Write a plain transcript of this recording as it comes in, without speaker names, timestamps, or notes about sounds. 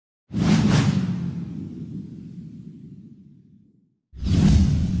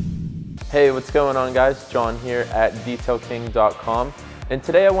Hey, what's going on guys? John here at detailking.com, and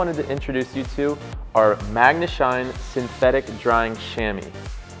today I wanted to introduce you to our MagnaShine synthetic drying chamois.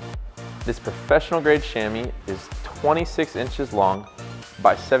 This professional grade chamois is 26 inches long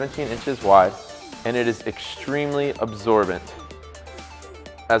by 17 inches wide, and it is extremely absorbent.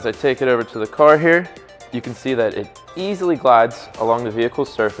 As I take it over to the car here, you can see that it easily glides along the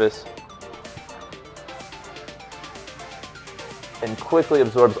vehicle's surface and quickly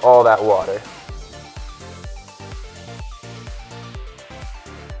absorbs all that water.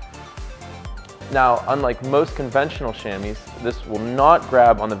 Now, unlike most conventional chamois, this will not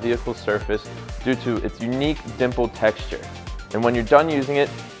grab on the vehicle's surface due to its unique dimpled texture. And when you're done using it,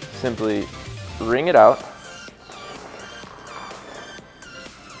 simply wring it out.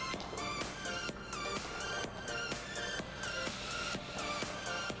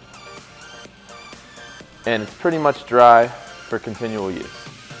 And it's pretty much dry for continual use.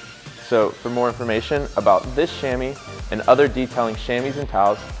 So for more information about this chamois and other detailing chamois and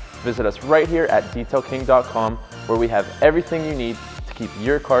towels, visit us right here at detailking.com, where we have everything you need to keep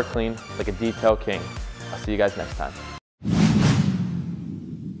your car clean like a detail king. I'll see you guys next time.